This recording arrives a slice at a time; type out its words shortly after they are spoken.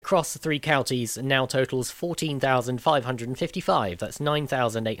across the three counties now totals 14,555. That's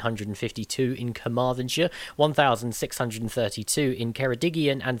 9,852 in Carmarthenshire, 1,632 in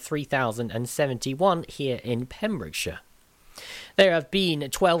Ceredigion and 3,071 here in Pembrokeshire. There have been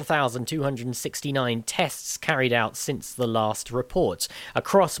 12,269 tests carried out since the last report.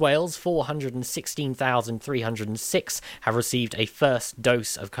 Across Wales, 416,306 have received a first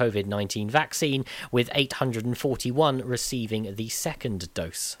dose of COVID-19 vaccine, with 841 receiving the second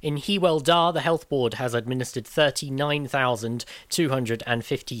dose. In Hywel Dda, the Health Board has administered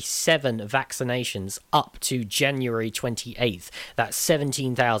 39,257 vaccinations up to January 28th. That's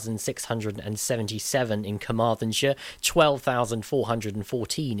 17,677 in Carmarthenshire,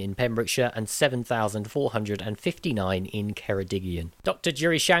 12,414 in Pembrokeshire and 7,459 in Ceredigion. Dr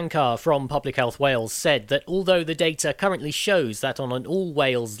Jiri Shankar from Public Health Wales said that although the data currently shows that on an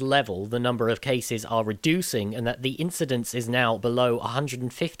all-Wales level the number of cases are reducing and that the incidence is now below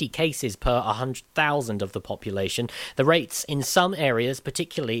 150 cases per 100,000 of the population, the rates in some areas,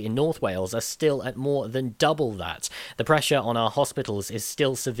 particularly in North Wales, are still at more than double that. The pressure on our hospitals is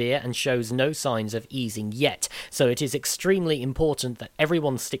still severe and shows no signs of easing yet, so it is extremely important that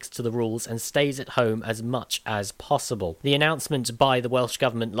everyone sticks to the rules and stays at home as much as possible. The announcement by the Welsh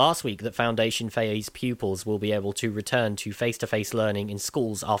Government last week that foundation phase pupils will be able to return to face-to-face learning in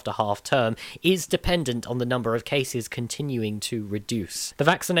schools after half-term is dependent on the number of cases continuing to reduce. The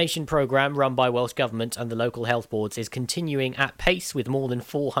vaccination programme run by Welsh Government and the local health boards is continuing at pace, with more than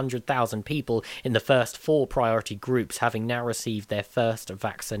 400,000 people in the first 4 priority groups having now received their first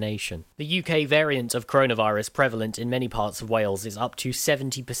vaccination. The UK variant of coronavirus prevalent in many parts of Wales is up to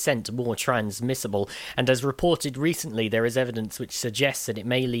 70% more transmissible, and as reported recently, there is evidence which suggests that it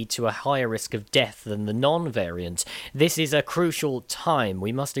may lead to a higher risk of death than the non-variant. This is a crucial time.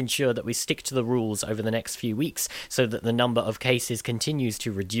 We must ensure that we stick to the rules over the next few weeks so that the number of cases continues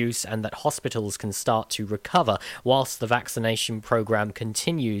to reduce and that hospitals can start to recover whilst the vaccination programme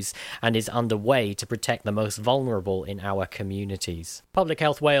continues and is underway to protect the most vulnerable in our communities. Public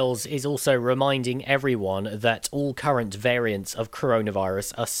Health Wales is also reminding everyone that all current variants of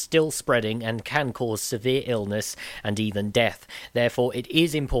coronavirus are still spreading and can cause severe illness and even death. Therefore, it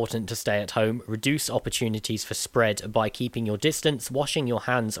is important to stay at home, reduce opportunities for spread by keeping your distance, washing your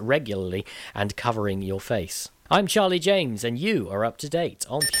hands regularly, and covering your face. I'm Charlie James, and you are up to date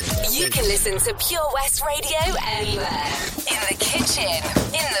on Pure West. You can listen to Pure West Radio anywhere. In the kitchen,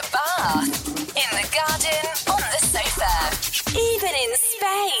 in the bath, in the garden, on the sofa, even in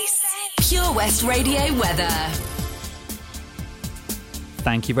space. Pure West Radio weather.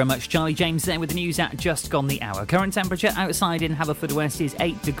 Thank you very much, Charlie James there with the news at just gone the hour. Current temperature outside in Haverfordwest is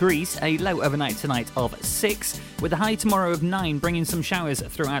 8 degrees, a low overnight tonight of 6, with a high tomorrow of 9, bringing some showers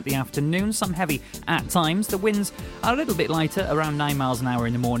throughout the afternoon, some heavy at times. The winds are a little bit lighter, around 9 miles an hour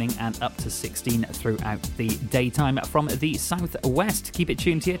in the morning and up to 16 throughout the daytime from the southwest. Keep it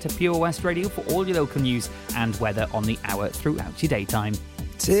tuned here to Pure West Radio for all your local news and weather on the hour throughout your daytime.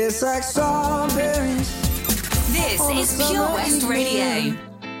 Tastes like strawberries. This is Pure West Radio.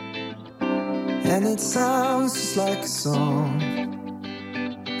 And it sounds just like a song.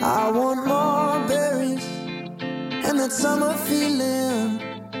 I want more berries and that summer feeling.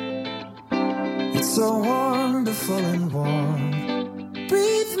 It's so wonderful and warm.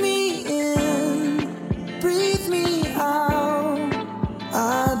 Breathe me in, breathe me out.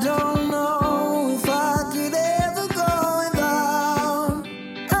 I don't know if I could ever go without.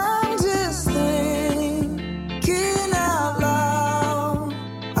 I'm just thinking out loud.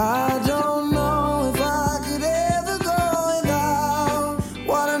 I don't know if I could ever go without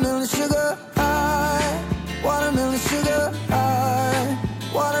watermelon sugar high, watermelon sugar high,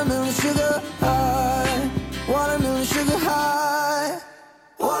 watermelon sugar high, watermelon sugar high,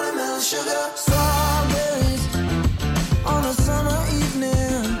 watermelon sugar. Strawberries on a summer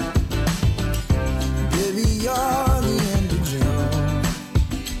evening. Baby, you're the end of June.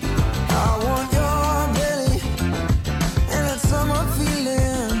 I want your belly and that summer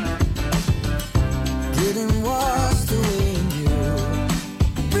feeling. Getting washed away in you.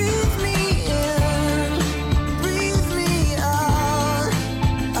 Breathe me in, breathe me out.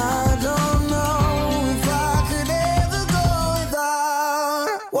 I don't know if I could ever go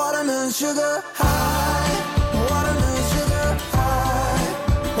without watermelon sugar high, watermelon sugar high,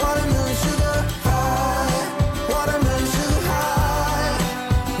 watermelon sugar high, watermelon sugar high,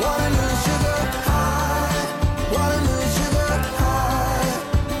 watermelon sugar high, watermelon sugar high,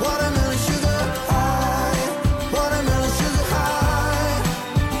 watermelon sugar high, watermelon sugar high.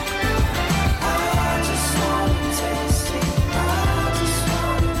 I just wanna taste it, I just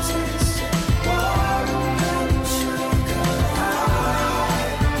wanna taste it. Watermelon sugar high, watermelon sugar high, watermelon sugar high, watermelon sugar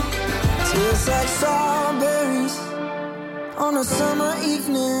high. Tastes like strawberries on a summer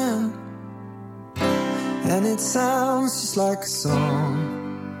evening, and it sounds just like a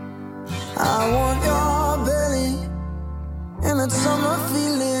song. I want your belly and that summer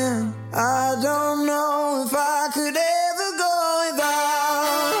feeling. I don't know if I could ever go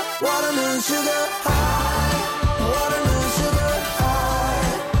without watermelon sugar high, watermelon sugar high,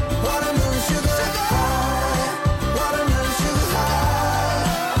 watermelon sugar high, watermelon sugar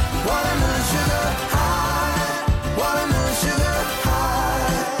high, watermelon sugar high, watermelon sugar high,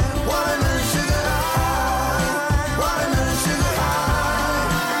 watermelon sugar high, watermelon sugar high.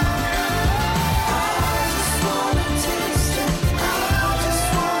 I just wanna taste it. I just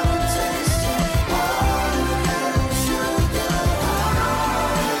wanna taste it. Watermelon sugar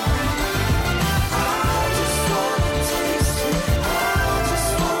high. I just wanna taste it. I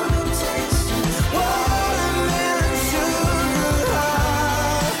just wanna taste it. Watermelon sugar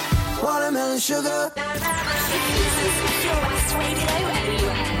high. Watermelon sugar. Pure West Radio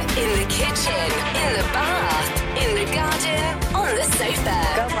anywhere. In the kitchen, in the bath, in the garden, on the sofa.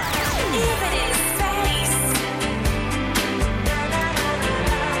 Even in space.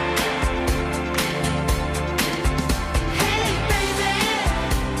 Hey, baby.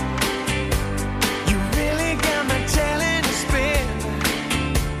 You really got my talent to spin.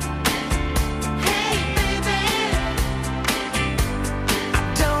 Hey, baby. I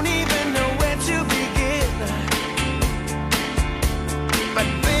don't even know where to begin. But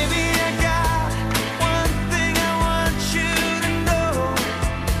baby, I got one thing I want you to know.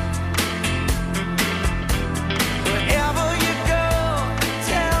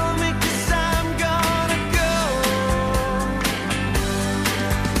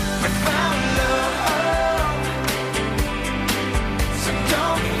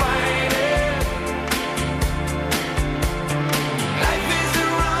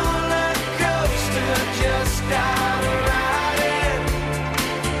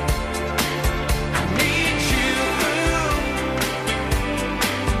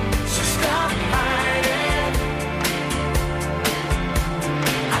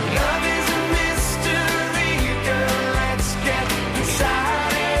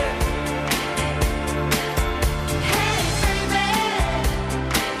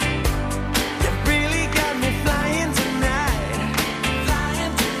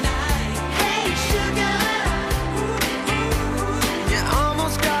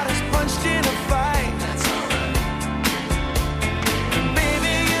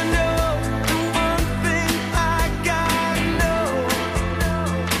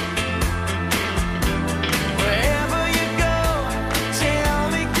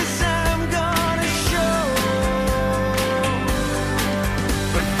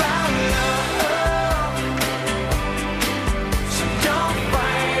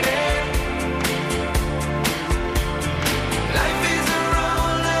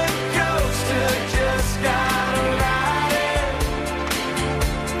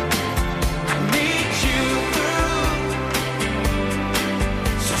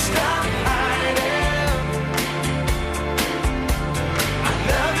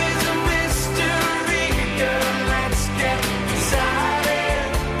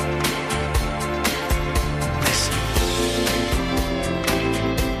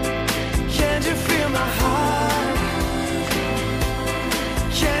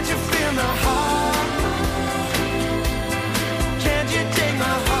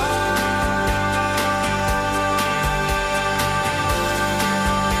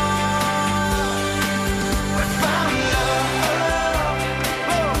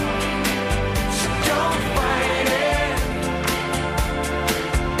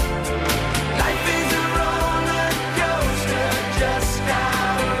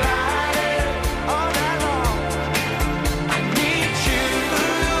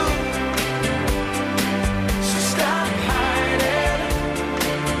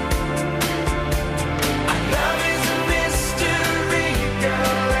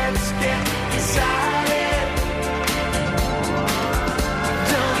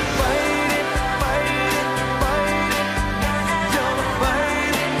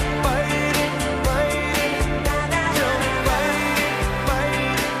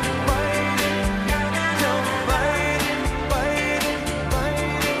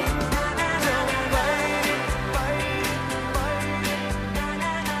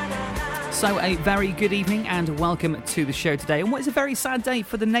 So a very good evening and welcome to the show today. And what is a very sad day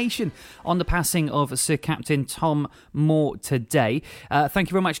for the nation on the passing of Sir Captain Tom Moore today. Thank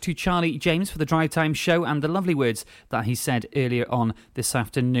you very much to Charlie James for the Drive Time show and the lovely words that he said earlier on this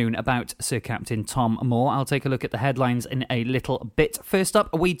afternoon about Sir Captain Tom Moore. I'll take a look at the headlines in a little bit. First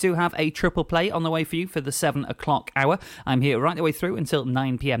up, we do have a triple play on the way for you for the 7 o'clock hour. I'm here right the way through until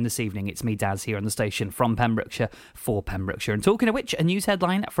 9 p.m. this evening. It's me, Daz, here on the station from Pembrokeshire for Pembrokeshire. And talking of which, a news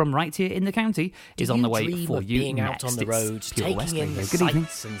headline from right here in the county is on the way for you being next. Out on the road, taking in the evening.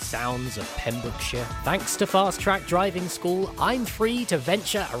 sights and sounds of Pembrokeshire. Thanks to Fast Track Driving School, I'm free to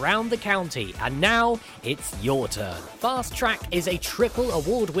venture around the county, and now it's your turn. Fast Track is a triple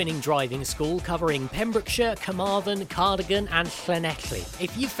award-winning driving school covering Pembrokeshire, Carmarthen, Cardigan and Llanelli.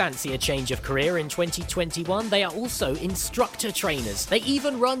 If you fancy a change of career in 2021, they are also instructor trainers. They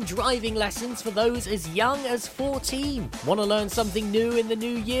even run driving lessons for those as young as 14. Want to learn something new in the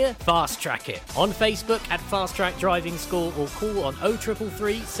new year? Fast Track it. On Facebook at Fast Track Driving School or call on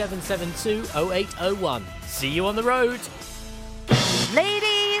 0333 772 0801. See you on the road.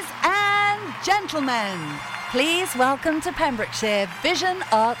 Ladies and gentlemen, please welcome to Pembrokeshire Vision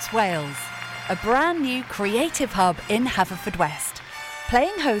Arts Wales, a brand new creative hub in Haverfordwest.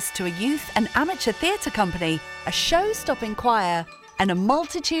 Playing host to a youth and amateur theatre company, a show-stopping choir, and a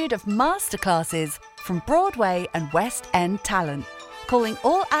multitude of masterclasses from Broadway and West End talent. Calling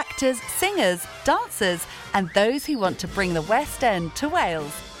all actors, singers, dancers, and those who want to bring the West End to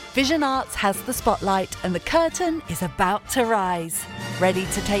Wales. Vision Arts has the spotlight and the curtain is about to rise. Ready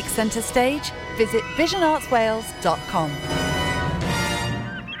to take centre stage? Visit visionartswales.com.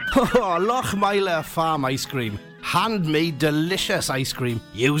 Oh, Lochmeyler Farm Ice Cream. Handmade delicious ice cream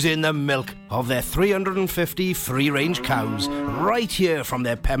using the milk of their 350 free-range cows right here from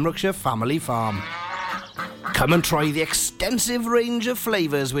their Pembrokeshire family farm. Come and try the extensive range of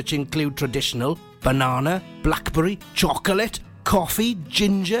flavours which include traditional, banana, blackberry, chocolate, coffee,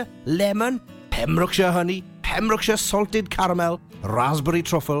 ginger, lemon, Pembrokeshire honey, Pembrokeshire salted caramel, raspberry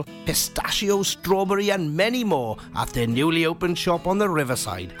truffle, pistachio, strawberry and many more at their newly opened shop on the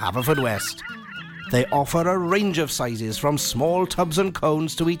Riverside, Haverfordwest. They offer a range of sizes from small tubs and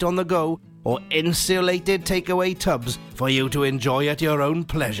cones to eat on the go or insulated takeaway tubs for you to enjoy at your own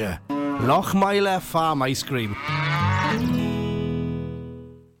pleasure. Lochmeyler Farm Ice Cream.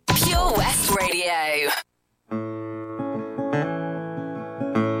 Pure West Radio.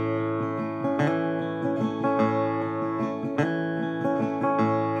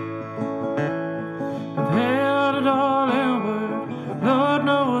 I've held it all inward, Lord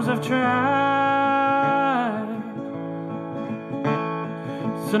knows I've tried.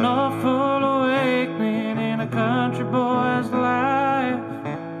 It's an awful awakening in a country boy's life.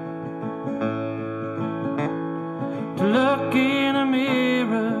 To look in a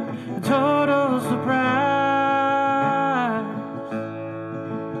mirror, a total surprise.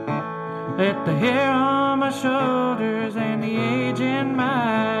 At the hair on my shoulders and the age in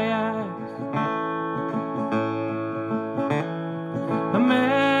my eyes.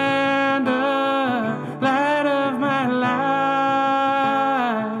 Amanda, light of my life.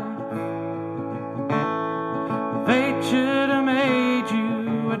 Fate should have made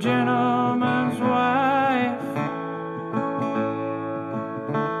you a gentleman's wife.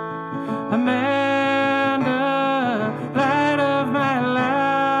 Amanda, light of my life.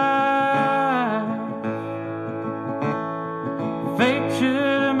 Fate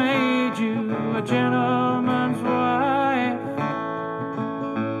should have made you a gentleman's wife.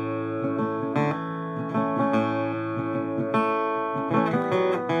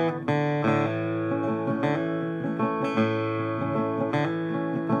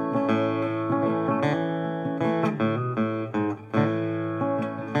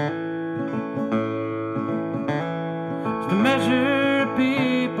 It's the measure of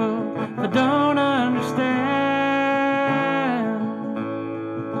people that don't understand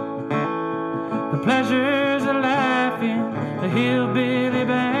the pleasures of life in the hillbilly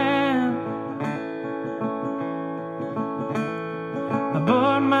band. I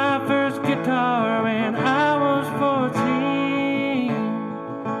bought my first guitar when I was 14.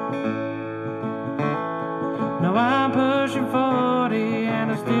 Now I'm pushing 40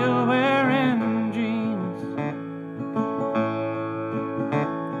 and I'm still wearing jeans.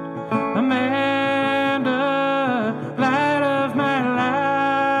 Amanda, light of my life.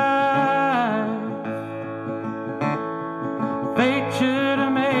 Fate should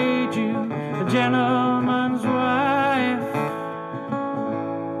have made you a gentleman's wife.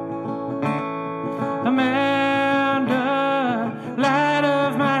 Amanda,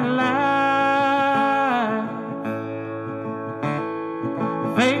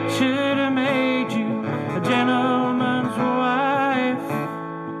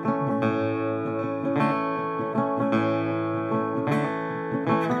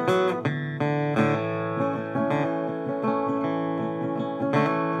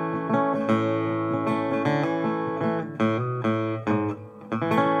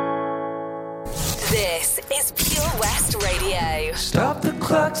 This is Pure West Radio. Stop the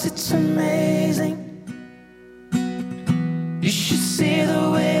clocks, it's amazing. You should see the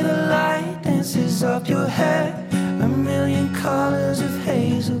way the light dances up your hair. A million colors of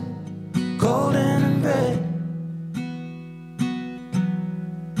hazel, golden and red.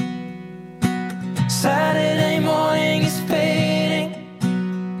 Saturday morning is fading.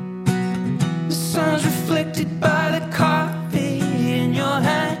 The sun's reflected by the coffee in your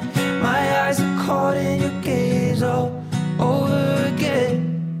hand. My eyes are caught in your gaze all over again.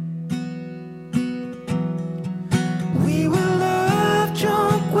 We were love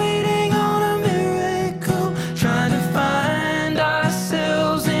drunk, waiting on a miracle, trying to find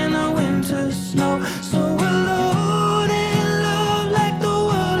ourselves in the winter snow. So alone in love, like the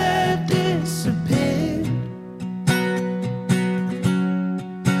world had disappeared.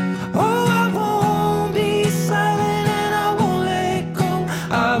 Oh, I won't be silent and I won't let go.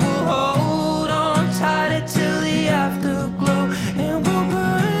 I will hold on tighter till the afterglow, and we'll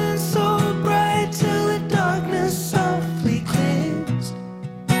burn so bright till the darkness softly clears.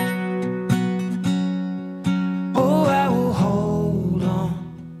 Oh, I will hold on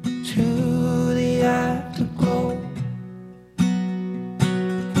to the afterglow.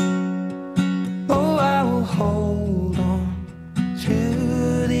 Oh, I will hold on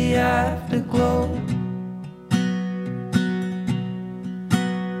to the afterglow.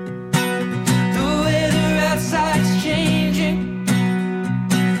 The weather outside's changing.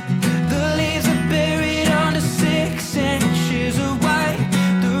 The leaves are buried under 6 inches of white.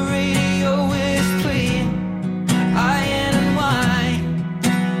 The radio is playing iron and wine.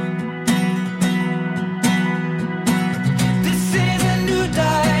 This is a new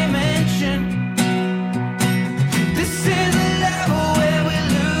dimension. This is a level where we're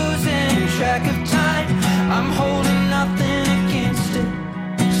losing track of time. I'm holding nothing against it,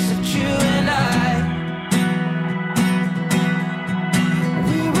 except you and I.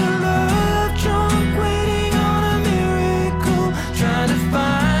 We were love drunk, waiting on a miracle, trying to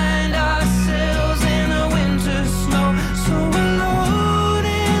find ourselves in the winter snow. So alone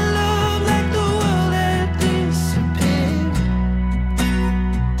in love, like the world had disappeared.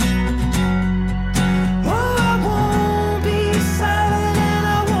 Oh, I won't be silent and I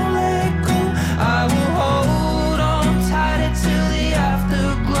won't let go. I will hold on tighter till the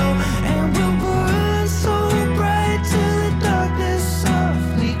afterglow, and we'll burn so bright till the darkness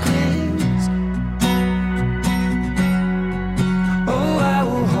softly clears. Oh, I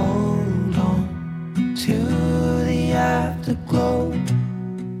will hold on to the afterglow.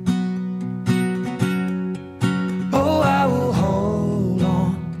 Oh, I will hold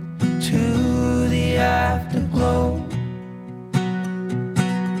on to the afterglow.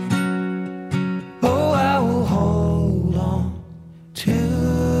 Oh, I will hold on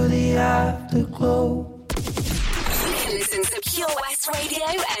to the afterglow. You can listen to Pure West Radio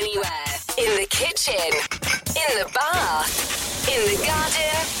anywhere. In the kitchen, in the bath, in the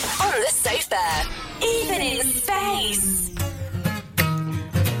garden, on the sofa, even in space.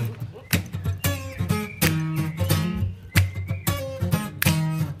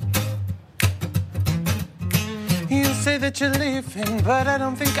 You say that you're leaving, but I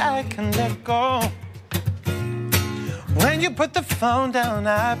don't think I can let go. When you put the phone down,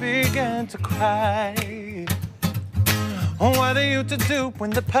 I began to cry. What are you to do when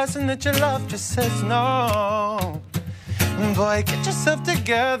the person that you love just says no? Boy, get yourself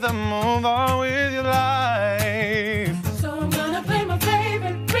together, move on with your life. So I'm gonna play my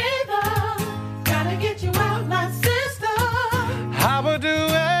favorite rhythm. Gotta get you out my system. I would do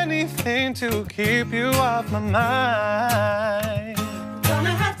anything to keep you off my mind.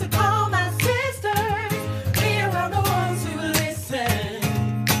 Gonna have to call my sisters. We are the ones who listen.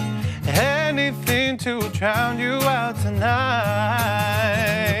 Anything to drown you out tonight.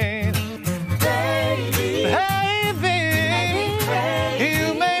 Baby, Baby, crazy.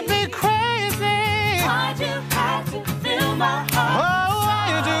 you make me crazy. Why'd you have to fill my Oh, heart? why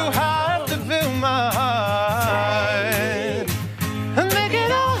you do have to fill my heart and make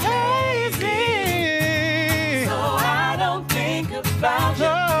it all hazy? So I don't think about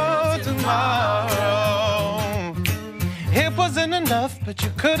No, you tomorrow. It wasn't enough, but you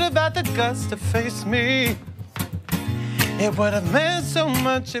could have had the guts to face me. It would have meant so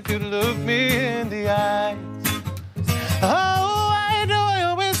much if you looked me in the eyes. Oh, why do I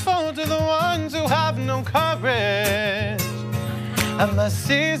always fall to the ones who have no courage? I must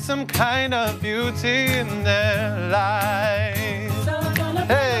see some kind of beauty in their lives. So I'm gonna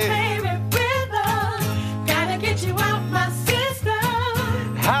play my favorite rhythm. Gotta get you out my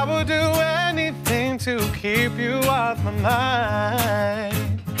system. I will do anything to keep you off my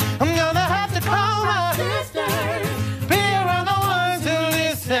mind. I'm gonna have to call my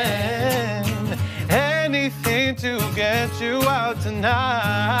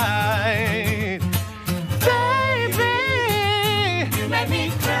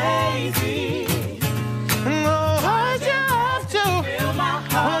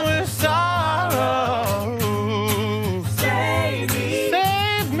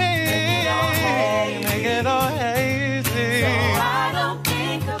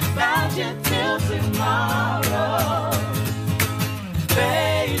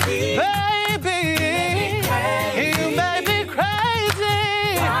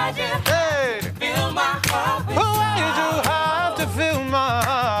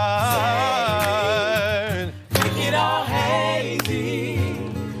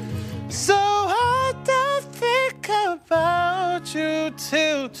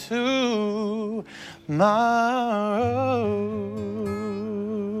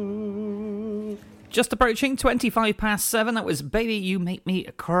Just approaching 7:25. That was Baby You Make Me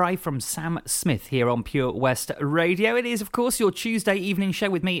Cry from Sam Smith here on Pure West Radio. It is, of course, your Tuesday evening show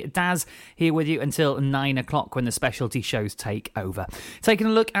with me, Daz, here with you until 9 o'clock when the specialty shows take over. Taking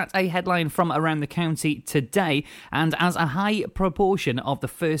a look at a headline from around the county today, and as a high proportion of the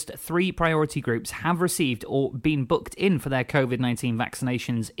first 3 priority groups have received or been booked in for their COVID-19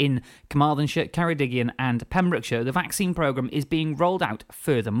 vaccinations in Carmarthenshire, Ceredigion and Pembrokeshire, the vaccine programme is being rolled out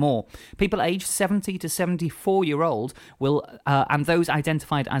furthermore. People aged 70 to 74-year-old will, and those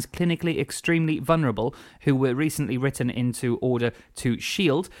identified as clinically extremely vulnerable who were recently written into order to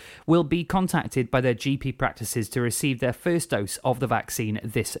shield, will be contacted by their GP practices to receive their first dose of the vaccine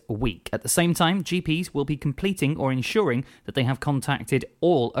this week. At the same time, GPs will be completing or ensuring that they have contacted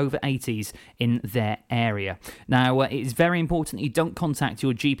all over 80s in their area. Now, it is very important that you don't contact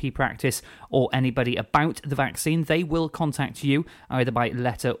your GP practice or anybody about the vaccine. They will contact you either by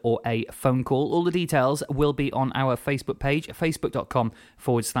letter or a phone call. All the details will be on our Facebook page,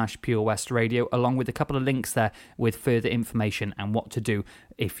 facebook.com/Pure West Radio, along with a couple of links there with further information and what to do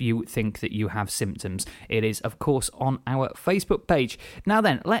if you think that you have symptoms. It is, of course, on our Facebook page. Now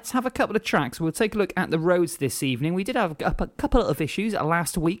then, let's have a couple of tracks. We'll take a look at the roads this evening. We did have a couple of issues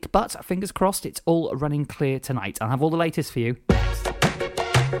last week, but fingers crossed it's all running clear tonight. I'll have all the latest for you next.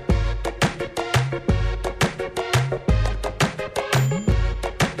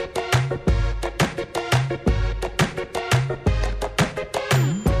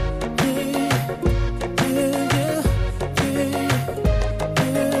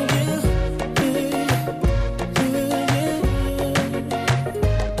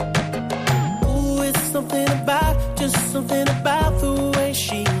 Something about the way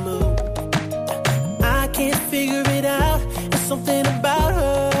she moved, I can't figure it out. It's something about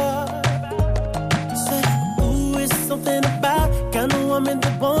her. Say, ooh, it's something about kind of woman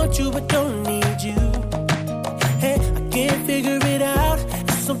that wants you but don't need you. Hey, I can't figure it out.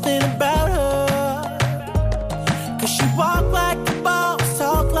 It's something about her. 'Cause she walk like a boss,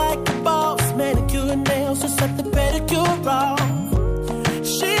 talk like a boss, manicure and nails, just set the pedicure off.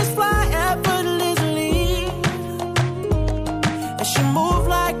 She's fly effortlessly, and she move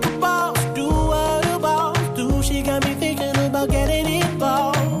like a boss, do what a boss do. She got me thinking about getting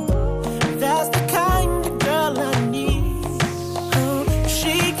involved. That's the kind of girl I need.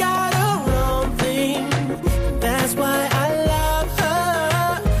 She got her own thing, that's why I love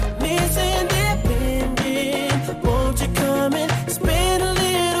her. Miss Independent, won't you come and spend a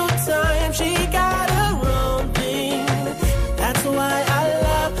little time? She got her own thing, that's why I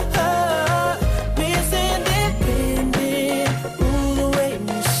love her. Miss Independent, ooh, the way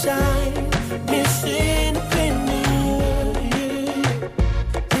you shine. Miss Independent,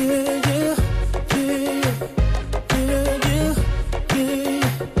 yeah, yeah, yeah, yeah, yeah,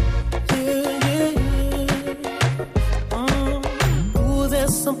 yeah. Ooh,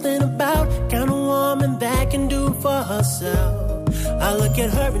 there's something about kind of woman that can do for herself. I look at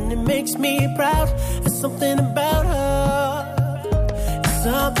her and it makes me proud. There's something about her. It's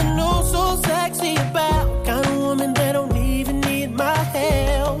something oh so sexy about kind of woman that don't even need my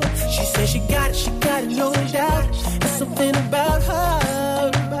help. She says she got it, no doubt. There's something about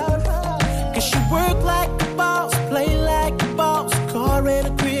her. 'Cause she work like a boss, play like a boss. Car and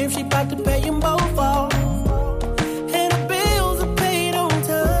a crib, she bout to pay them both off. And her bills are paid on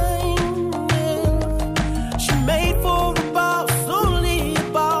time, yeah. She made for a boss, only a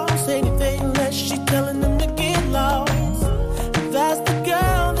boss. Anything less, she telling them to get lost. That's the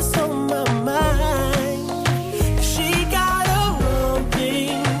girl that's on my mind. She got her own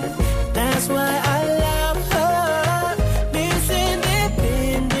thing, that's why I love her. Miss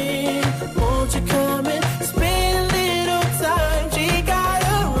Independent, won't you come and spend a little time? She got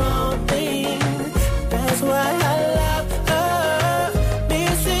her own thing, that's why I love her.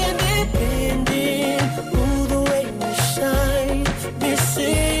 Miss Independent, ooh, the way you shine. Miss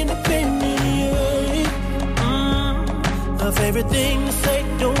Independent, her favorite thing to say,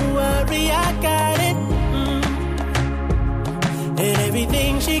 don't worry, I got it. And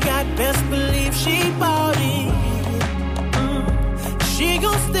everything she got, best believe she bought it. She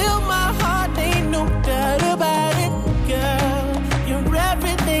gon' steal my heart, ain't no doubt about it. Girl, you're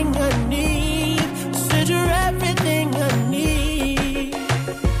everything I need. Said you're everything I need.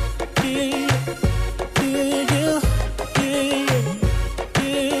 Yeah, yeah, yeah, yeah, yeah,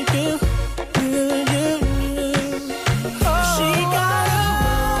 yeah, yeah, yeah. She got her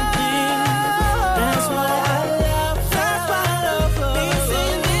own thing, that's why I love her. Miss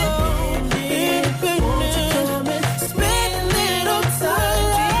Independent, won't you come and spend a little time?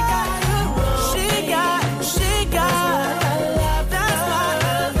 She got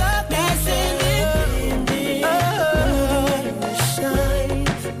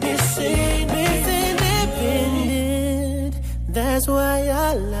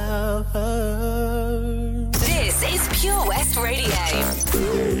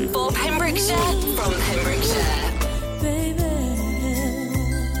Pembrokeshire, from Pembrokeshire. Baby,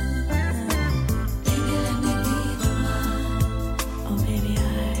 let me be the one. Oh, baby,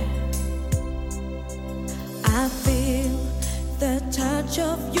 I feel the touch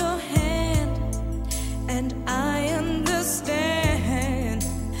of your hand, and I understand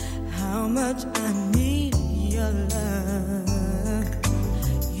how much I need your love.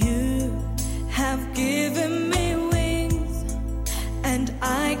 You have given me wings, and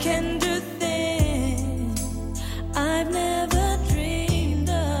I can do things I've never dreamed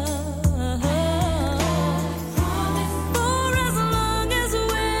of. For as long as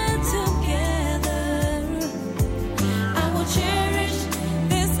we're together, I will cherish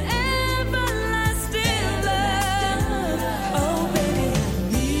this everlasting love. Oh, baby, I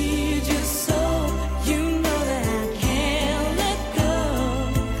need you so. You know that I can't let go.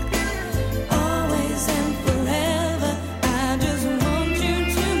 Always and forever, I just want you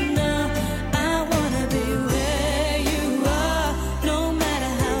to know I wanna be where you are, no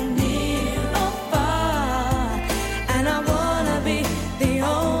matter how near or far. And I wanna be the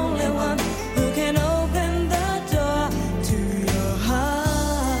only one who can open the door to your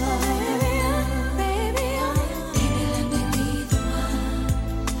heart. Baby, let me be the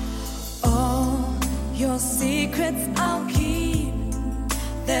one. All your secrets I'll keep.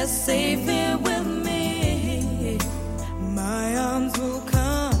 They're safe here with me. My arms will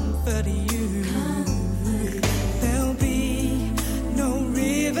comfort you. There'll be no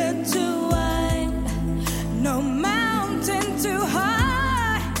river too wide, no mountain too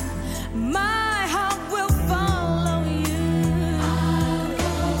high. My heart will follow you.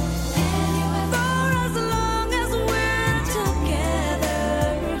 For as long as we're together,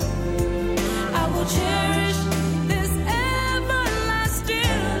 I will cherish this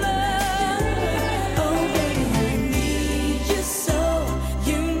everlasting love. Oh, baby, I need you so.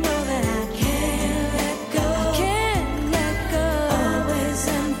 You know that I can't let go. Always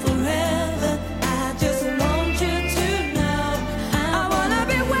and forever, I just want you to know I wanna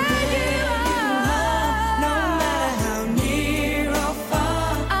be where you are, no matter how near or far.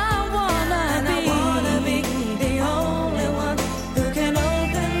 I wanna be the only one who can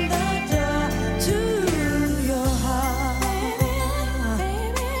open the door to your heart.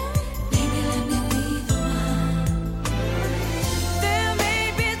 Baby, let me be the one. There may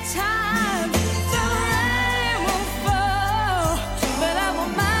be times the rain will fall, but I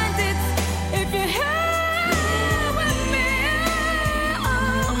won't mind it if you're here with me.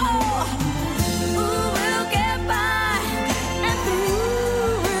 We'll get by, and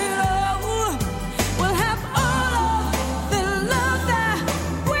through it all, we'll have all of the love that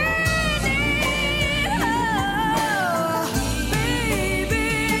we need. Baby,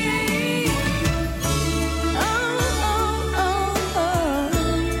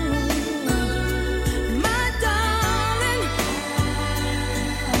 my darling.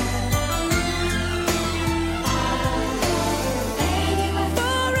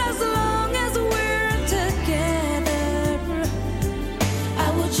 For as long as we're together, I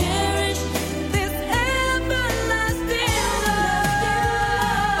will cherish this everlasting love.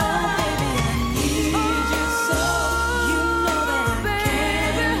 Oh, baby, I need you so. You know that I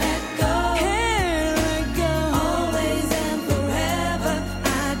can't let go. Always and forever,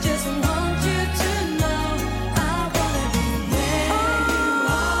 I just want you to know I wanna be where you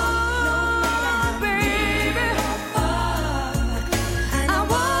are, baby. I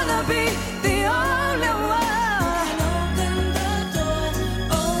wanna be the only one. Open the door.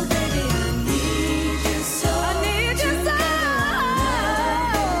 Oh, baby, I need you so.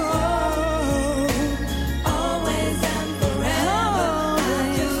 Always and forever, I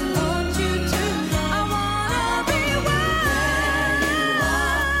just want you to know I wanna be where you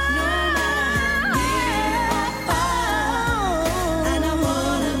are, no matter how near or far. And I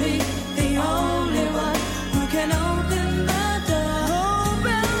wanna be the only one who can open the door.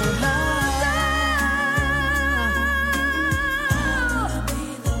 Open the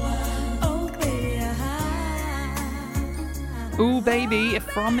door. Oh, baby, Ooh, baby,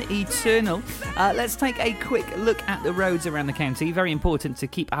 from Eternal. Let's take a quick look at the roads around the county. Very important to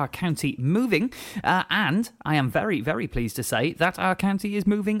keep our county moving. And I am very, very pleased to say that our county is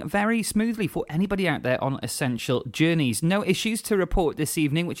moving very smoothly for anybody out there on essential journeys. No issues to report this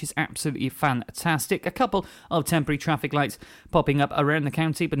evening, which is absolutely fantastic. A couple of temporary traffic lights popping up around the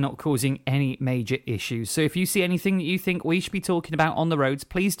county, but not causing any major issues. So if you see anything that you think we should be talking about on the roads,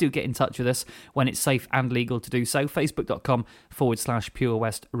 please do get in touch with us when it's safe and legal to do so. Facebook.com Facebook.com/Pure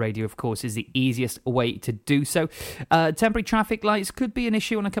West Radio, of course, is the easiest way to do so. Temporary traffic lights could be an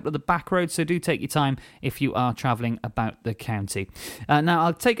issue on a couple of the back roads, so do take your time if you are travelling about the county. Now,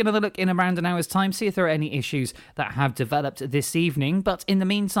 I'll take another look in around an hour's time, see if there are any issues that have developed this evening. But in the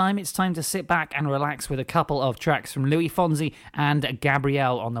meantime, it's time to sit back and relax with a couple of tracks from Louis Fonsi and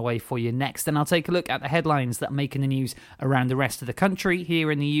Gabrielle on the way for you next. And I'll take a look at the headlines that are making the news around the rest of the country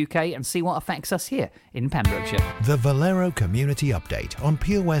here in the UK and see what affects us here in Pembrokeshire. The Valero Community Update on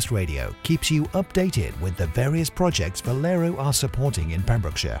Pure West Radio keeps you updated with the various projects Valero are supporting in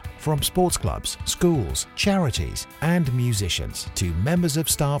Pembrokeshire, from sports clubs, schools, charities and musicians to members of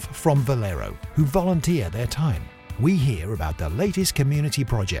staff from Valero who volunteer their time. We hear about the latest community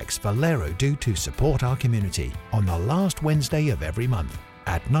projects Valero do to support our community on the last Wednesday of every month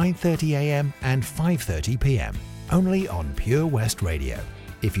at 9:30 a.m. and 5:30 p.m. only on Pure West Radio.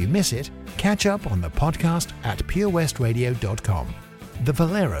 If you miss it, catch up on the podcast at purewestradio.com. The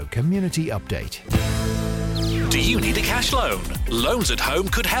Valero Community Update. Do you need a cash loan? Loans at Home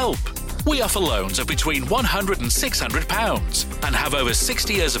could help. We offer loans of between £100 and £600 and have over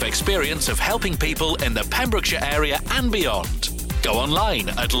 60 years of experience of helping people in the Pembrokeshire area and beyond. Go online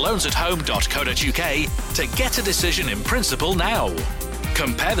at loansathome.co.uk to get a decision in principle now.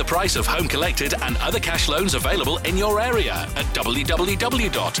 Compare the price of home collected and other cash loans available in your area at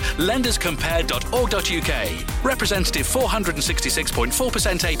www.lenderscompare.org.uk. Representative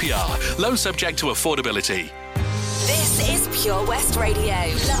 466.4% APR. Loan subject to affordability. This is Pure West Radio,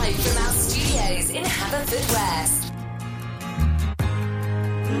 live from our studios in Haverfordwest.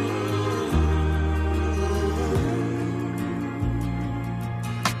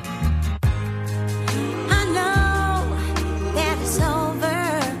 I know that it's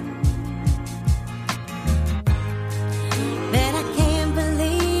over, but I can't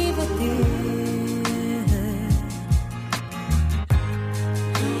believe with you.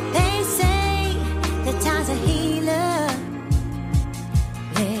 They say that time's a healer,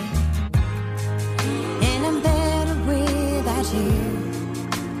 yeah, and I'm better without you.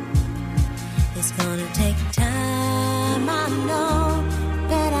 It's gonna take time, I know,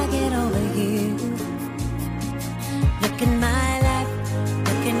 but I get over you. Look in my life,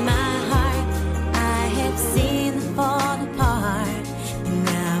 look in my heart, I have seen them fall apart, and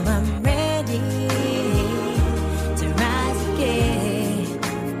now I'm ready to rise again.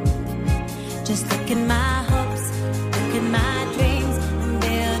 Just look in my hopes, look in my dreams, I'm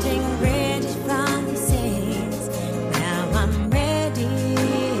building bridges from these scenes. Now I'm ready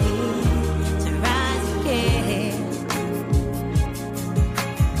to rise again.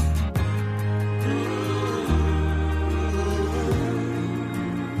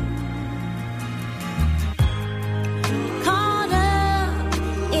 Caught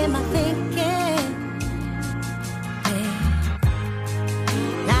up in my thinking, yeah,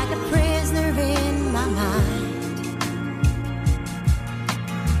 like a prisoner in my mind.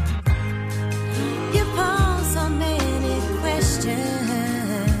 You pose so many questions,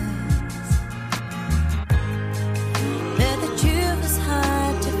 but the truth is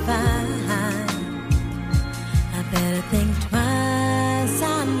hard to find. I better think twice,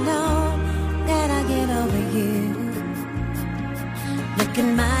 I know that I get over you. Look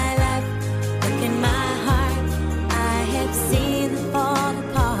in my life, look in my heart, I have seen them fall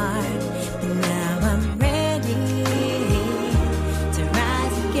apart, and now I'm ready to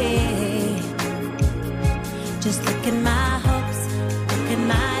rise again. Just look in my hopes, look in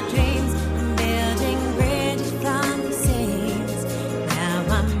my dreams, I'm building bridges from these scenes. Now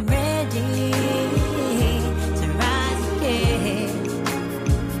I'm ready to rise again.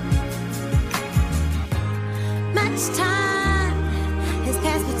 Much time has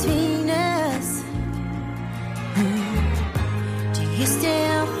passed between us. Do you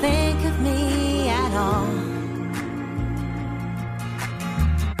still think of me at all?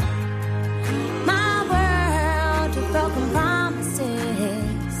 My world of broken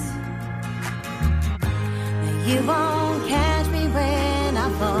promises. Now you won't catch me when I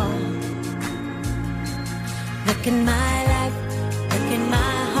fall. Look in my life, look in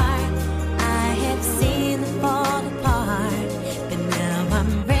my heart, I have seen them fall apart, but now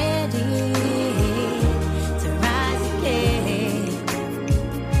I'm ready to rise again.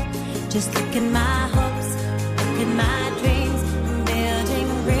 Just look in my hopes, look in my dreams, I'm building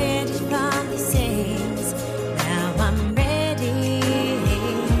bridges from these scenes. Now I'm ready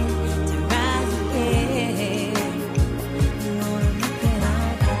to rise again. I'm gonna make it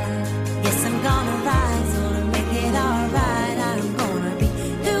alright. Yes, I'm gonna rise, gonna make it alright. I'm gonna be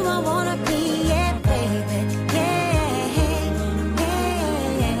who I wanna be, yeah, baby. Yeah,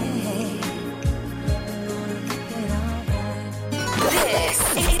 yeah, yeah.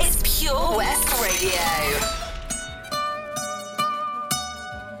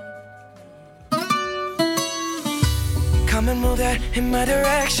 in my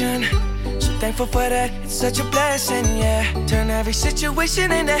direction. So thankful for that, it's such a blessing, yeah. Turn every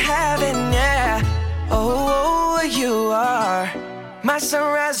situation into heaven, yeah. Oh, you are my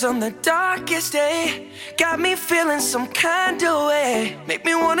sunrise on the darkest day. Got me feeling some kind of way. Make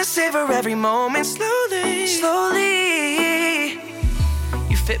me wanna savor every moment slowly, slowly.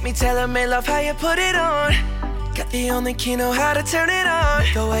 You fit me, tailor-made, love how you put it on. Got the only key, know how to turn it on.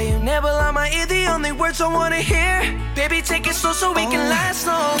 The way you nibble on my ear, the only words I wanna hear. Baby, take it slow so we can last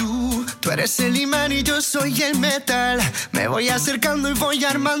long. Tú eres el imán y yo soy el metal. Me voy acercando y voy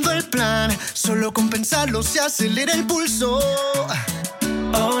armando el plan. Solo con pensarlo se acelera el pulso.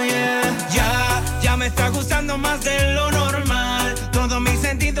 Oh yeah, ya me está gustando más de lo normal. Todos mis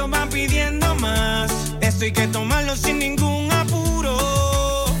sentidos van pidiendo más. Esto hay que tomarlo sin ningún apuro.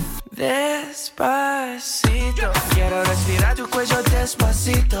 Despacito, quiero respirar tu cuello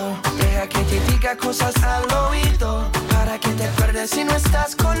despacito. Deja que te diga cosas al oído, para que te acuerdes si no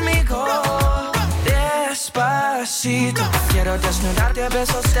estás conmigo. Despacito, quiero desnudarte a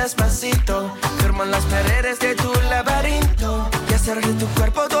besos despacito. Firmo en las paredes de tu laberinto y hacer de tu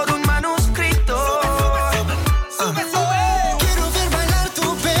cuerpo todo un manuscrito. Sube, sube.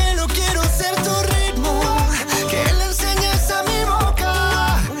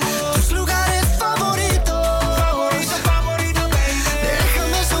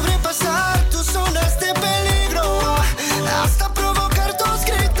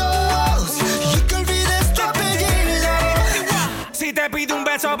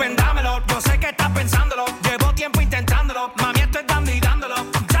 Vendámelo, yo sé que estás pensándolo. Llevo tiempo intentándolo, mami, estoy dando y dándolo.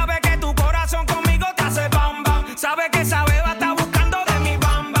 Sabes que tu corazón conmigo te hace bam bam. Sabes que esa beba está buscando de mi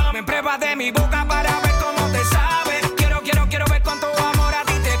bam bam. Me pruebas de mi boca para ver cómo te sabe. Quiero ver cuánto amor a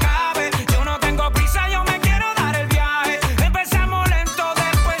ti te cabe. Yo no tengo prisa, yo me quiero dar el viaje. Empezamos lento,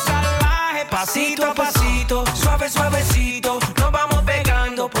 después salvaje. Pasito a pasito, suave, suavecito. Nos vamos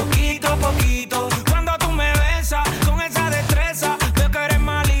pegando poquito a poquito. Cuando tú me besas con esa destreza,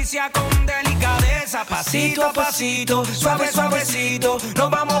 con delicadeza, pasito a pasito, suave, suavecito, nos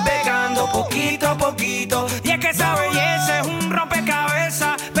vamos pegando poquito a poquito. Y es que esa belleza es un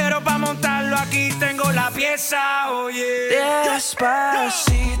rompecabezas, pero para montarlo aquí tengo la pieza, oye.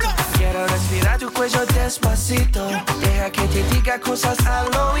 Despacito, quiero respirar tu cuello despacito. Deja que te diga cosas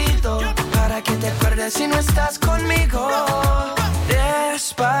al oído, para que te acuerdes si no estás conmigo.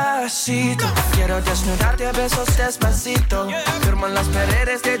 Despacito, quiero desnudarte a besos despacito. Firmo en las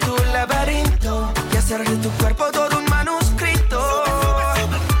paredes de tu laberinto y hacer de tu cuerpo todo un manuscrito.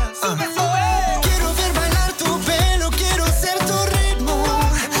 Quiero ver bailar tu pelo, quiero ser tu ritmo.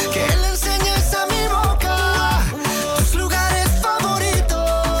 Que le enseñes a mi boca tus lugares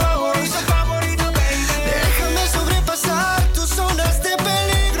favoritos. Favorito, baby. Déjame sobrepasar tus zonas de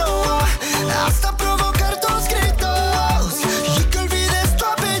peligro, hasta provocar tus gritos y que olvides tu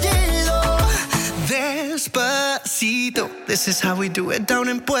apellido. Despacito, this is how we do it down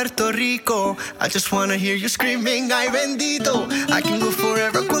in Puerto Rico. I just wanna hear you screaming, ay bendito. I can go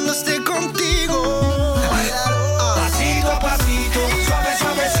forever cuando esté contigo. Pasito a pasito, suave,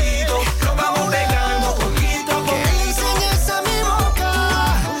 suavecito, nos vamos pegando poquito a poquito. Que le enseñes a mi boca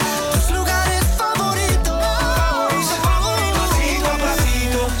tus lugares favoritos. Pasito a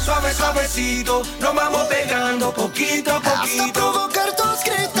pasito, suave, suavecito, nos vamos pegando poquito a poquito. Hasta provocar tus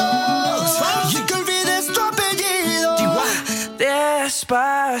gritos y que olvides tu apellido.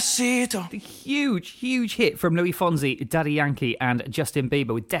 Despacito. The huge hit from Louis Fonsi, Daddy Yankee and Justin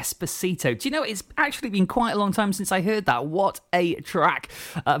Bieber with Despacito. Do you know, it's actually been quite a long time since I heard that. What a track.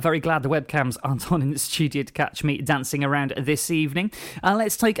 Very glad the webcams aren't on in the studio to catch me dancing around this evening.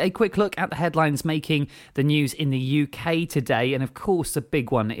 Let's take a quick look at the headlines making the news in the UK today. And of course, the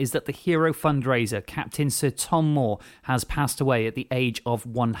big one is that the hero fundraiser, Captain Sir Tom Moore, has passed away at the age of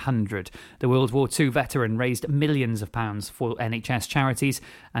 100. The World War II veteran raised millions of pounds for NHS charities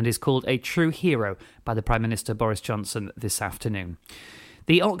and is called a true hero by the Prime Minister Boris Johnson this afternoon.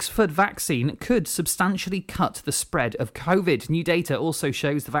 The Oxford vaccine could substantially cut the spread of COVID. New data also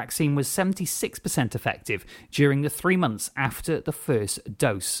shows the vaccine was 76% effective during the 3 months after the first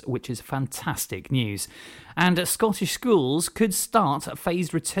dose, which is fantastic news. And Scottish schools could start a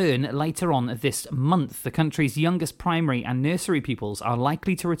phased return later on this month. The country's youngest primary and nursery pupils are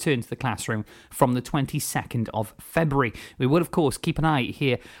likely to return to the classroom from the 22nd of February. We will, of course, keep an eye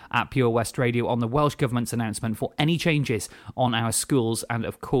here at Pure West Radio on the Welsh Government's announcement for any changes on our schools and,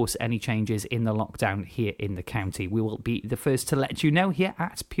 of course, any changes in the lockdown here in the county. We will be the first to let you know here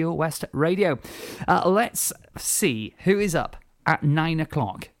at Pure West Radio. Let's see who is up at 9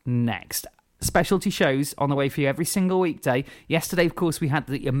 o'clock next. specialty shows on the way for you every single weekday. Yesterday, of course, we had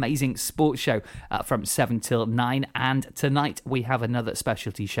the amazing sports show from 7 till 9, and tonight we have another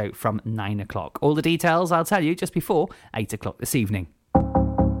specialty show from 9 o'clock. All the details I'll tell you just before 8 o'clock this evening.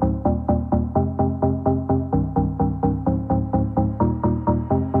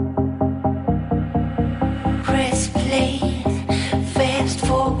 Press play, fast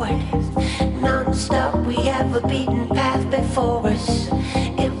forward, non-stop. We have a beaten path before us.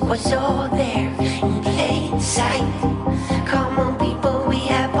 It was all there in plain sight. Come on, people, we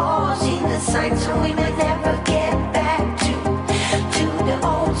have all seen the signs, so we may never get back to the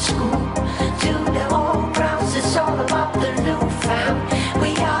old school, to the old grounds. It's all about the newfound.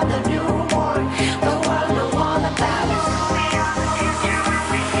 We are the newborn. The world know all about us.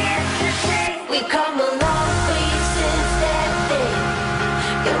 We come a long way since that day,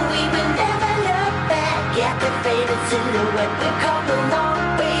 and we will never look back at the faded silhouette. We come a long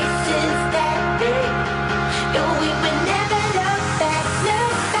way since that day, and we will never look back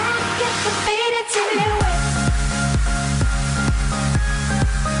at the faded silhouette.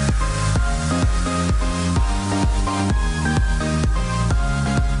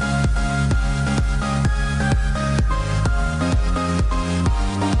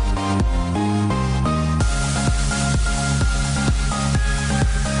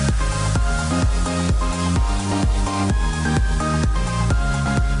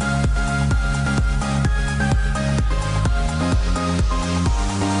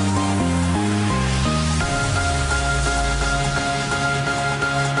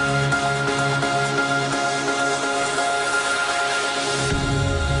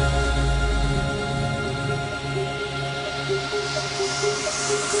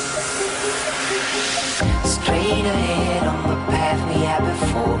 Straight ahead on the path we have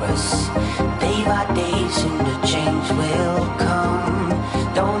before us. Day by day, soon the change will come.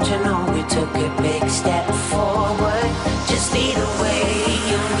 Don't you know we took a big step forward? Just lead the way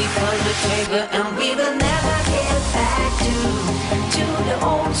and we pull the trigger, and we will never get back to the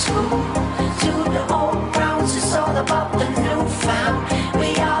old school, to the old grounds. It's all about the newfound.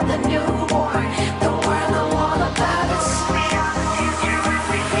 We are the newborn. The world know all about us.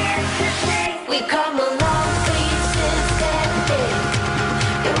 We come a long way since that day,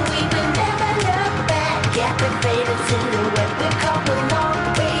 and we will never look back at the faded silhouette. We come a long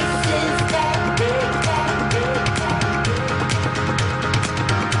way since that day,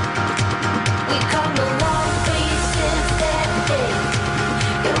 We come a long way since that day,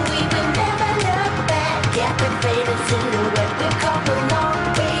 and we will never look back at the faded silhouette. We come a long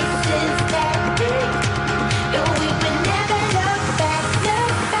way since that day, and we will never look back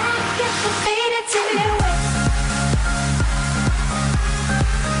at the faded silhouette.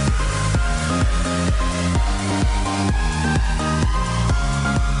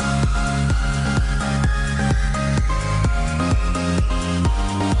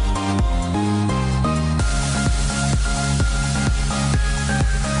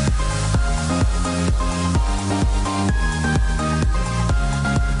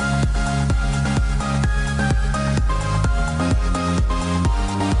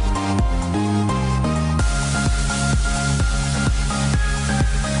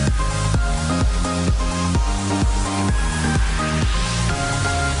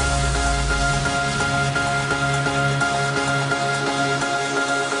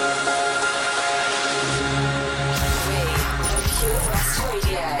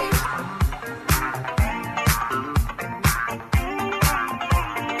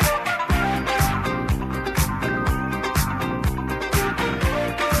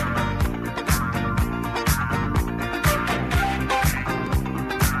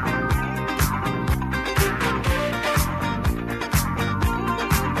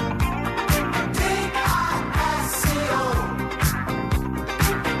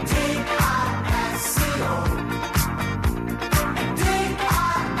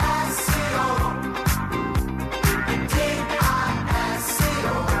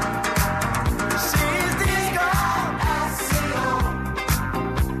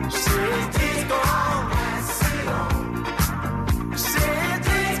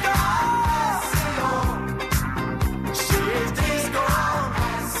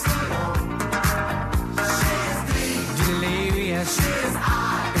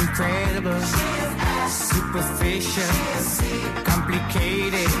 Incredible, superficial,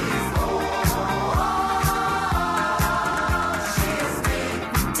 complicated.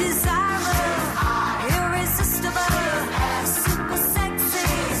 Desirable, irresistible, super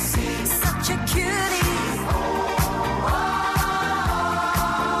sexy, such a cutie.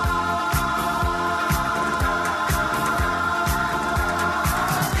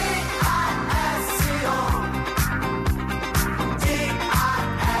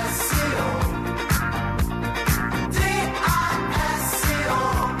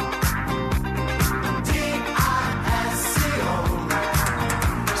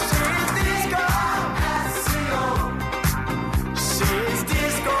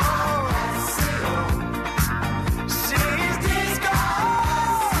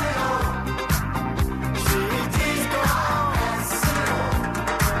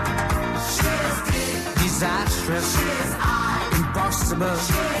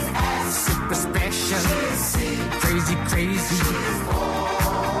 incredible, super special, crazy, crazy.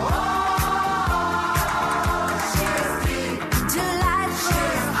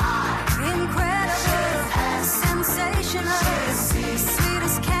 Delightful, incredible, sensational, sweet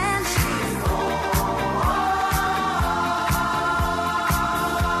as candy.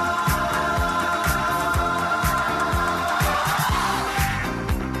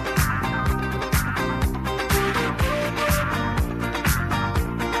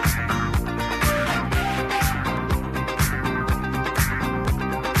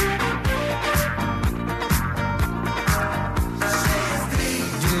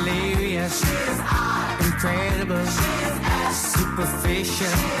 Delirious, incredible,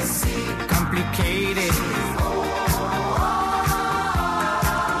 superficial, complicated.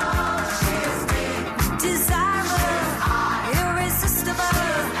 Desirable, irresistible,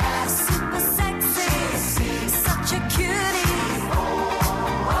 super sexy, such a cutie.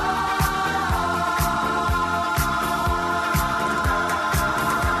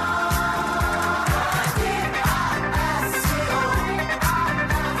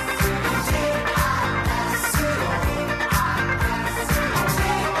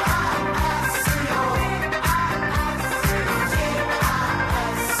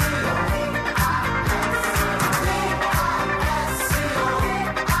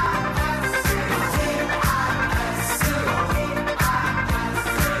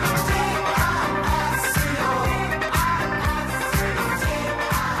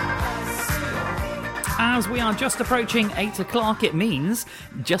 As we are just approaching 8 o'clock, it means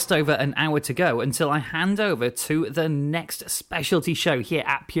just over an hour to go until I hand over to the next specialty show here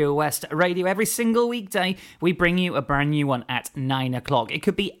at Pure West Radio. Every single weekday, we bring you a brand new one at 9 o'clock. It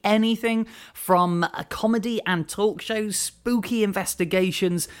could be anything from comedy and talk shows, spooky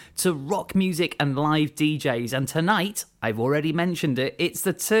investigations, to rock music and live DJs. And tonight, I've already mentioned it, it's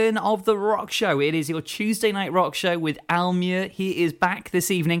the turn of the rock show. It is your Tuesday night rock show with Al Muir. He is back this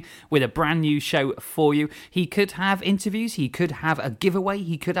evening with a brand new show for you. He could have interviews, he could have a giveaway,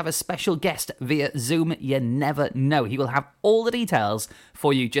 he could have a special guest via Zoom. You never know. He will have all the details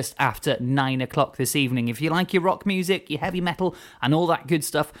for you just after 9 o'clock this evening. If you like your rock music, your heavy metal, and all that good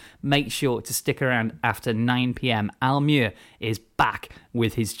stuff, make sure to stick around after 9 p.m. Al Muir is back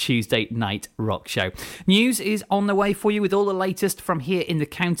with his Tuesday night rock show. News is on the way for you with all the latest from here in the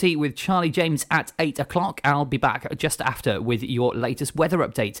county with Charlie James at 8 o'clock. I'll be back just after with your latest weather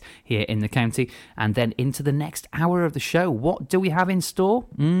update here in the county, and then into the next hour of the show. What do we have in store?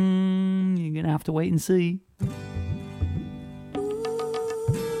 You're going to have to wait and see.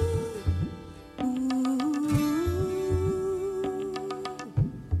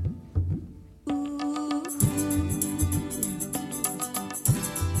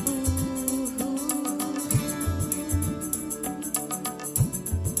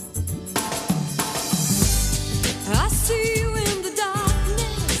 I see you in the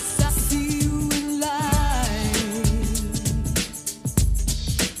darkness, I see you in light.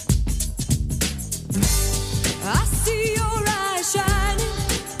 I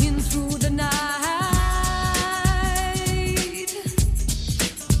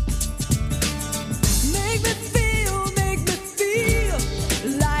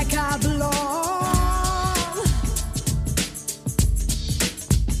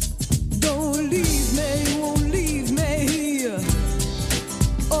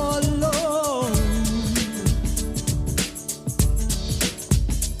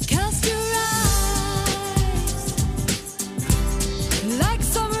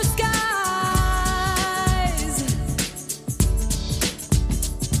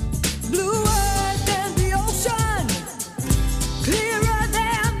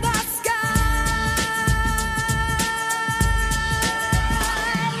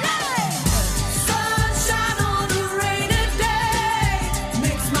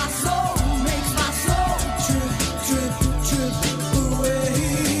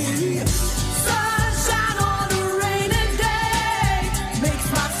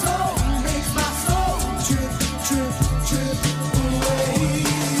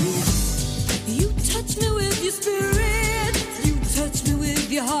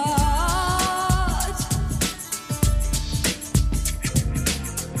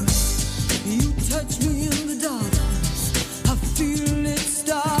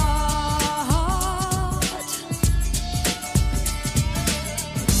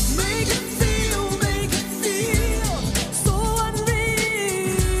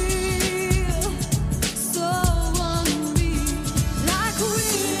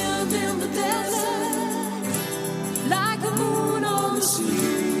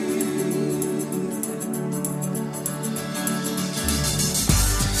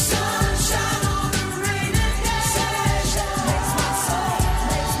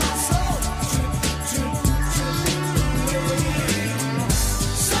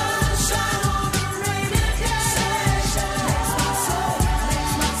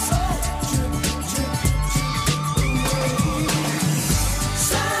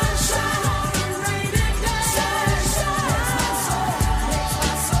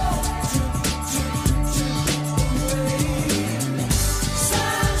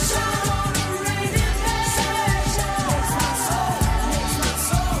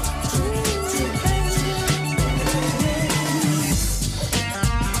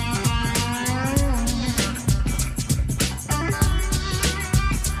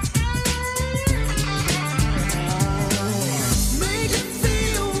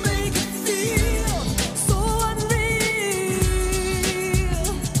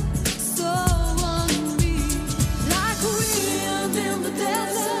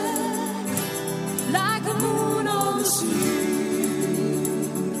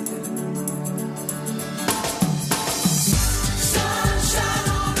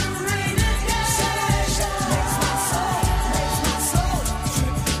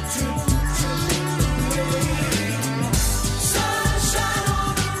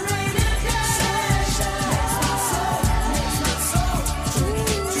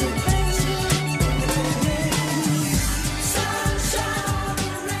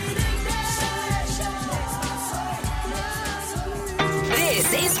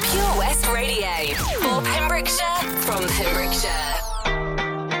This is Pure West Radio for Pembrokeshire from Pembrokeshire.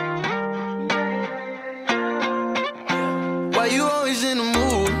 Why you always in the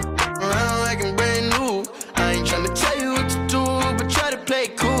mood? Around like I'm brand new. I ain't tryna tell you what to do, but try to play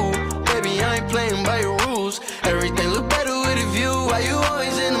cool. Baby, I ain't playing by your rules. Everything look better with a view. Why you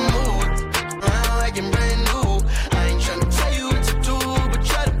always in the mood? Around like I'm brand new. I ain't tryna tell you what to do, but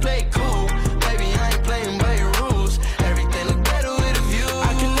try to play cool. Baby, I ain't playing by your rules. Everything look better with a view.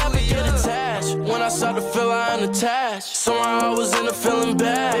 I can never get attached. When I start to feel I'm attached, somehow I was in a feeling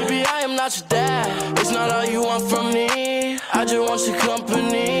bad. Baby, I am not your dad. It's not all you want from me. I just want your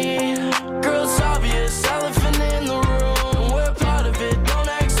company. Girl, it's obvious, elephant in the room. We're part of it, don't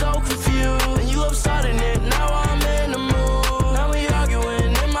act so confused. And you love starting it, now I'm in the mood. Now we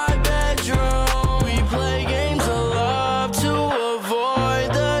arguing in my bedroom. We play games of love to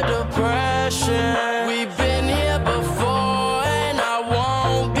avoid the depression. We've been here before and I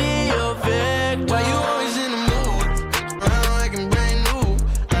won't be a victim. Why you always in the mood? Around like I'm brand new.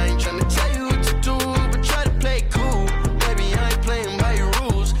 I ain't tryna tell you what to do, but try to play cool. Baby, I ain't playing by your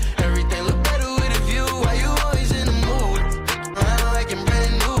rules. Everything look better with a view. Why you always in the mood? Around like I'm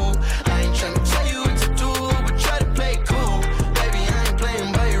brand new. I ain't tryna tell you what to do, but try to play cool. Baby, I ain't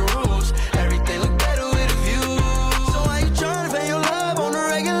playing by your rules. Everything look better with a view. So why you tryna pay your love on the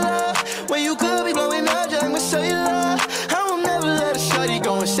regular when you could be blowing up just like my cellular? I will never let a shorty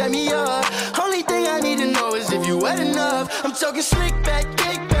go and set me up. Only thing I need to know is if you wet enough. I'm talking slick back,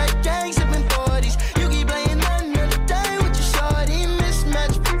 kick back, gang sipping 40s. You keep playing another day with your shorty.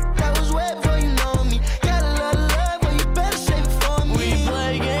 Mismatch, that was wet before you know me. Got a lot of love, but you better save it for me. We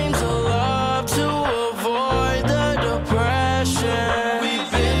play games of love to avoid the depression. We've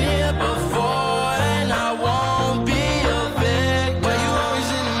been here before and I won't be a victim. Why you always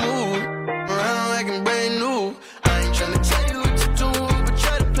in the mood? Around like I'm brand new. I ain't tryna tell you what to do, but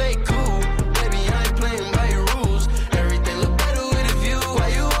try to play cool. Baby, I ain't playing by your rules. Everything look better with a view. Why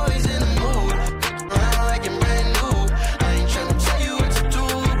you always in the mood? Around like I'm brand new. I ain't tryna tell you what to do,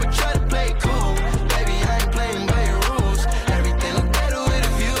 but try to play cool. Baby, I ain't playing by your rules. Everything look better with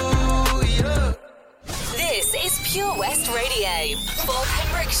a view, yeah. This is Pure West Radio for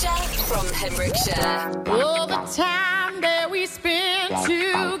Pembrokeshire from Pembrokeshire. All the time that we spend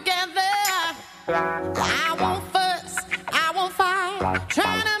together, I won't fuss, I won't fight,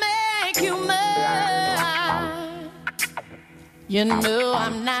 trying to make you mine. You know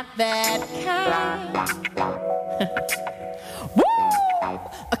I'm not that kind. Woo!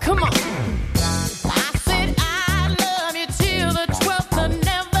 Come on. I said I love you till the 12th of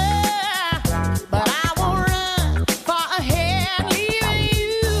never, but I won't run far ahead, leaving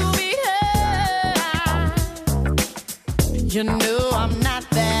you behind. You know I'm not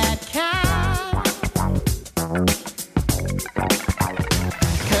that kind,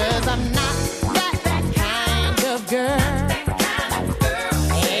 'cause I'm not that kind of girl.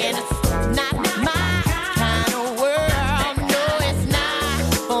 And it's not my kind of world. No, it's not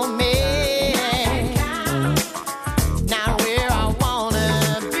for me. Not where I wanna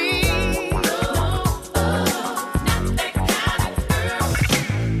be.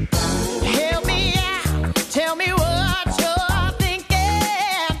 Help me out, tell me what you're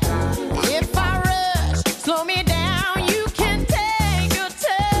thinking. If I rush, slow me down, you can take your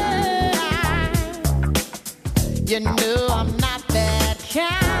time. You know I'm not that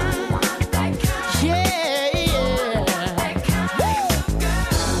kind. Yeah, yeah.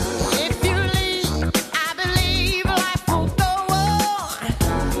 If you leave, I believe life will go on.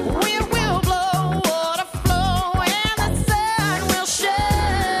 Wind will blow, water flow, and the sun will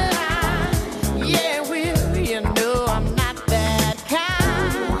shine. Yeah, will, you know I'm not that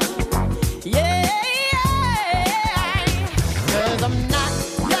kind. Yeah, yeah. 'Cause I'm not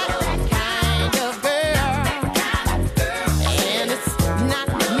that kind of girl. And it's not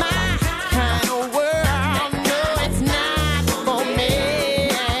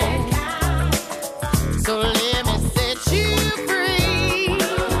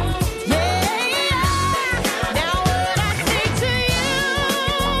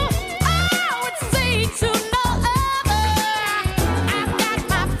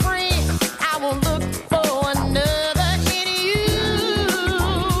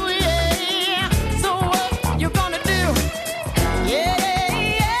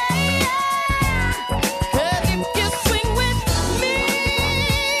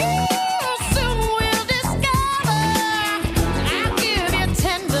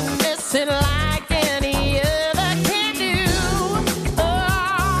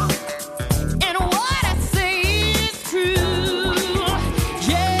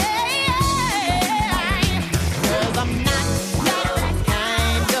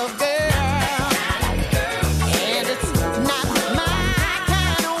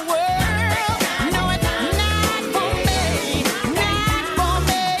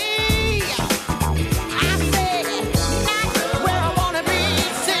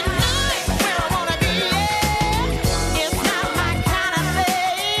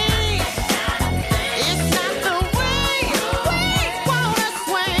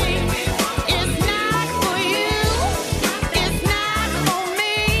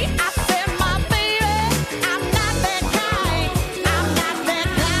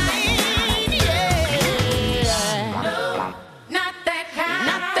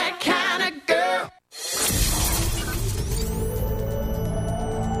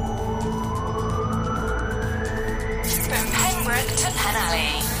to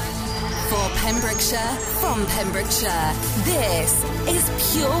Penally. For Pembrokeshire, from Pembrokeshire, this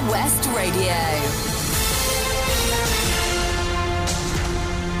is Pure West Radio.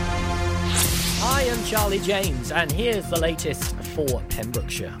 I am Charlie James, and here's the latest for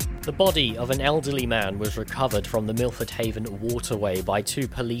Pembrokeshire. The body of an elderly man was recovered from the Milford Haven waterway by 2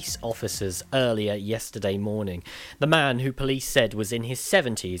 police officers earlier yesterday morning. The man, who police said was in his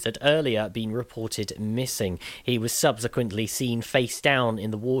 70s, had earlier been reported missing. He was subsequently seen face down in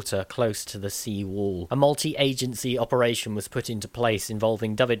the water close to the sea wall. A multi-agency operation was put into place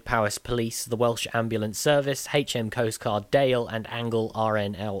involving Dyfed-Powys Police, the Welsh Ambulance Service, HM Coast Guard Dale and Angle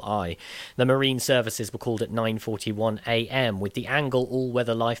RNLI. The Marine Services were called at 9:41 a.m, with the Angle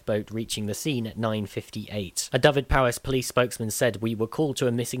all-weather lifeboat reaching the scene at 9:58. A Dyfed-Powys police spokesman said, "We were called to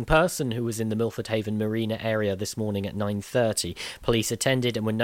a missing person who was in the Milford Haven Marina area this morning at 9:30. Police attended and were